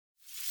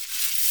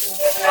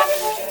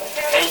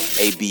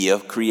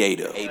ABF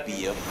Creative.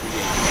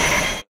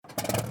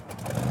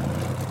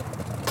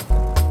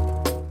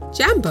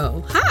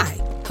 Jambo, hi.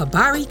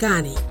 Habari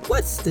Gani.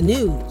 What's the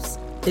news?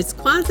 It's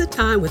Kwanzaa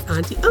time with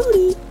Aunti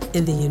Oni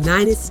in the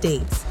United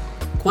States.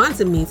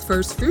 Kwanzaa means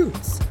first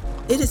fruits.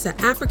 It is an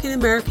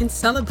African-American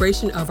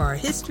celebration of our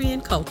history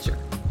and culture.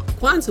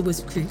 Kwanzaa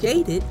was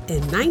created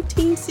in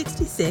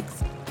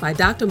 1966 by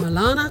Dr.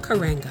 Maulana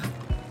Karenga.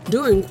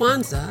 During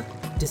Kwanzaa,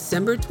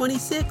 December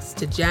 26th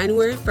to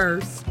January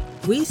 1st,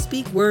 we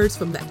speak words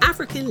from the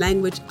African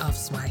language of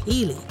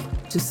Swahili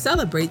to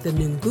celebrate the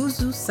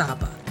Nguzo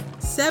Saba,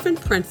 7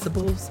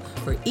 principles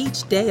for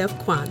each day of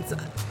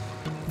Kwanzaa.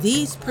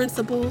 These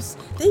principles,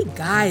 they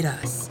guide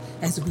us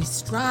as we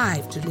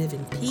strive to live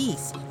in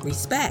peace,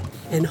 respect,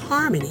 and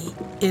harmony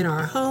in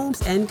our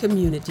homes and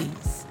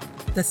communities.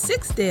 The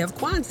 6th day of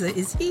Kwanzaa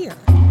is here.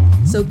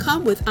 So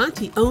come with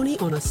Aunti Oni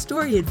on a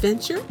story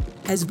adventure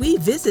as we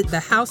visit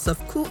the house of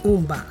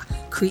Kuumba,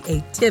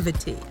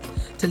 creativity,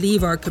 to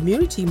leave our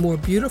community more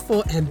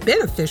beautiful and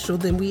beneficial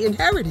than we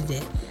inherited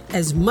it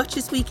as much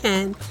as we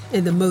can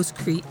in the most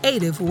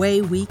creative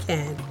way we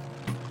can.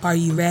 Are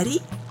you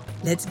ready?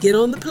 Let's get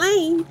on the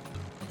plane.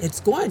 It's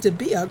going to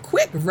be a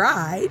quick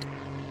ride.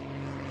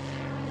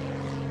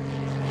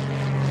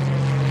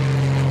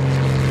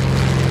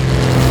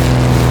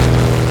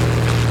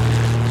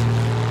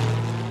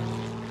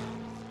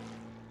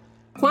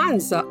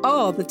 Kwanzaa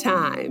All The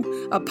Time,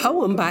 a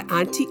poem by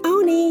Aunti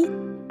Oni.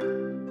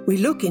 We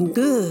looking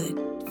good,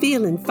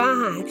 feeling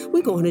fine.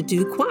 We're going to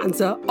do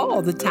Kwanzaa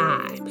all the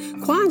time.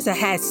 Kwanzaa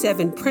has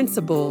 7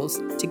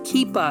 principles to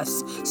keep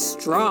us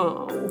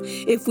strong.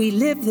 If we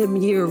live them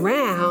year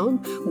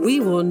round, we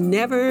will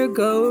never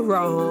go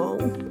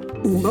wrong.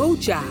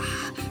 Umoja,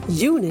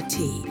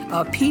 unity,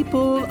 a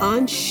people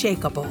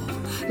unshakable.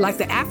 Like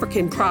the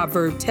African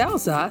proverb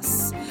tells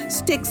us,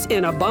 sticks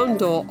in a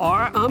bundle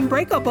are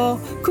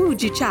unbreakable.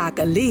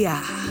 Kujichakalia,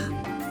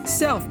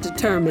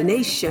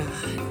 self-determination.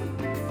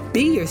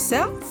 Be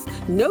yourself,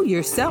 know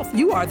yourself,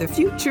 you are the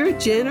future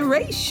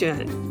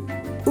generation.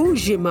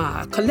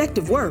 UJIMA,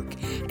 collective work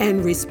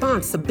and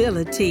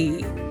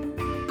responsibility.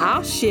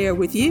 I'll share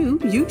with you,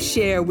 you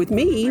share with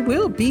me,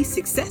 we'll be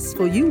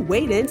successful, you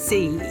wait and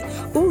see.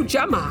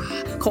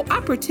 UJIMA,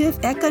 cooperative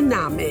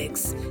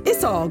economics.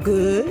 It's all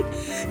good.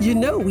 You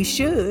know we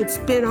should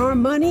spend our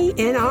money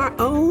in our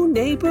own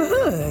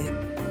neighborhood.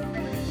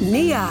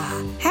 Nia,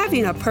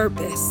 having a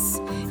purpose.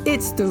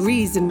 It's the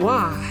reason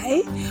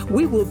why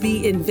we will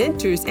be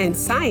inventors and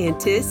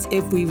scientists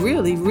if we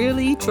really,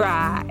 really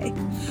try.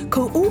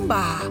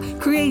 Kuumba,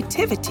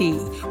 creativity.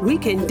 We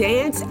can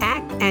dance,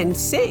 act, and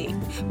sing,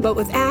 but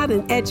without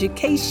an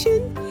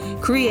education,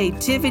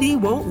 creativity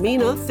won't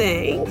mean a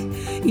thing.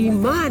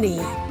 Imani,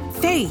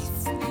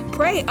 faith.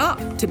 Pray up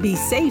to be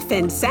safe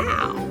and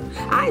sound.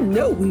 I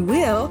know we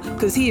will,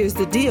 because here's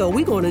the deal.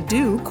 We're going to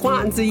do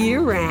Kwanzaa year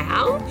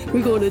round.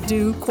 We're going to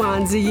do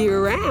Kwanzaa year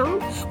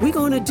round. We're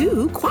going to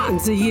do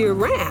Kwanzaa year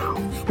round.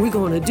 We're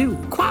going to do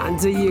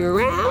Kwanzaa year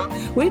round.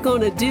 We're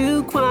going to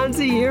do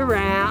Kwanzaa year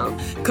round.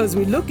 Because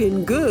we're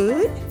looking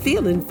good,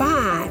 feeling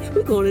fine.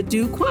 We're going to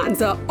do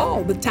Kwanzaa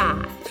all the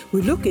time.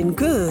 We're looking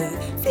good,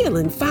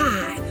 feeling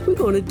fine. We're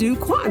going to do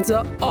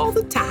Kwanzaa all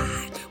the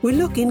time. We're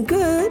looking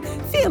good,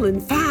 feeling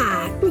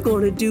fine. We're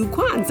going to do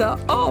Kwanzaa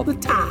all the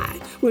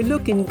time. We're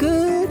looking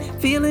good,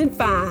 feeling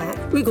fine.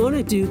 We're going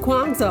to do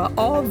Kwanzaa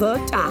all the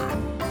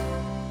time.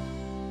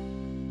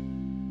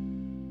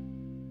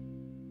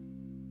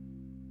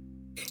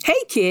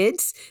 Hey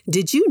kids,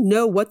 did you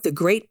know what the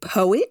great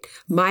poet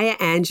Maya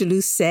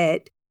Angelou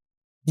said?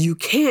 You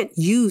can't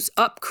use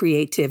up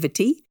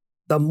creativity.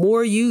 The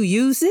more you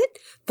use it,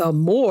 the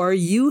more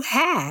you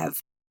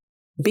have.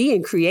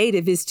 Being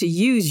creative is to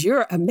use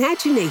your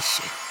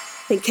imagination.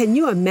 And can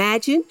you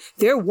imagine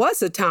there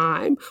was a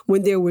time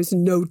when there was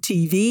no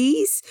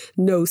TVs,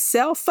 no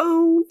cell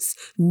phones,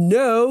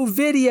 no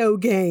video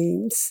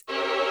games?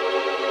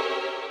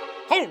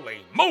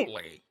 Holy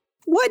moly!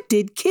 What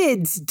did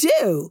kids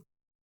do?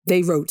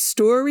 They wrote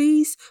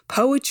stories,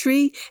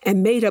 poetry,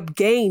 and made up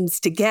games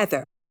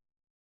together.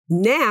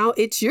 Now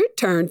it's your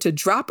turn to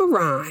drop a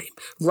rhyme,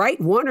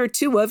 write 1 or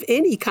 2 of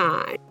any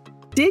kind.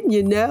 Didn't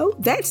you know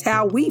that's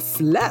how we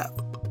flow?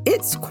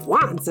 It's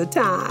Kwanzaa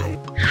time.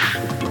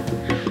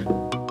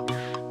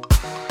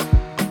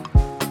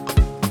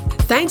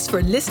 Thanks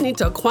for listening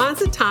to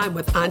Kwanzaa Time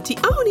with Aunti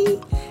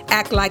Oni.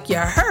 Act like you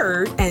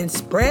heard and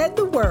spread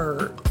the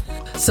word.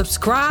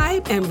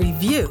 Subscribe and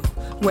review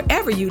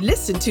wherever you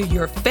listen to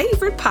your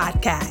favorite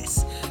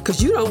podcasts,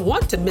 because you don't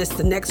want to miss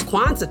the next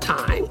Kwanzaa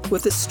Time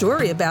with a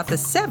story about the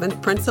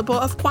 7th principle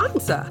of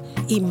Kwanzaa,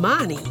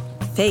 Imani,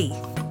 faith.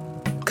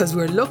 Because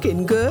we're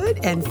looking good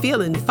and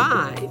feeling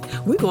fine,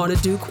 we're going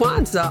to do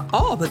Kwanzaa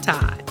all the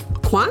time.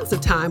 Kwanzaa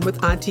Time with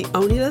Aunti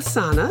Oni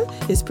Lasana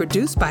is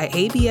produced by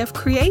ABF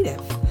Creative.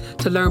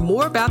 To learn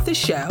more about the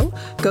show,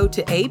 go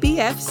to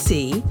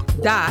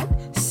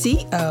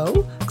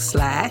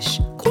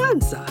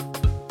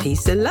abfc.co/Kwanzaa.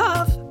 Peace and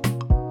love.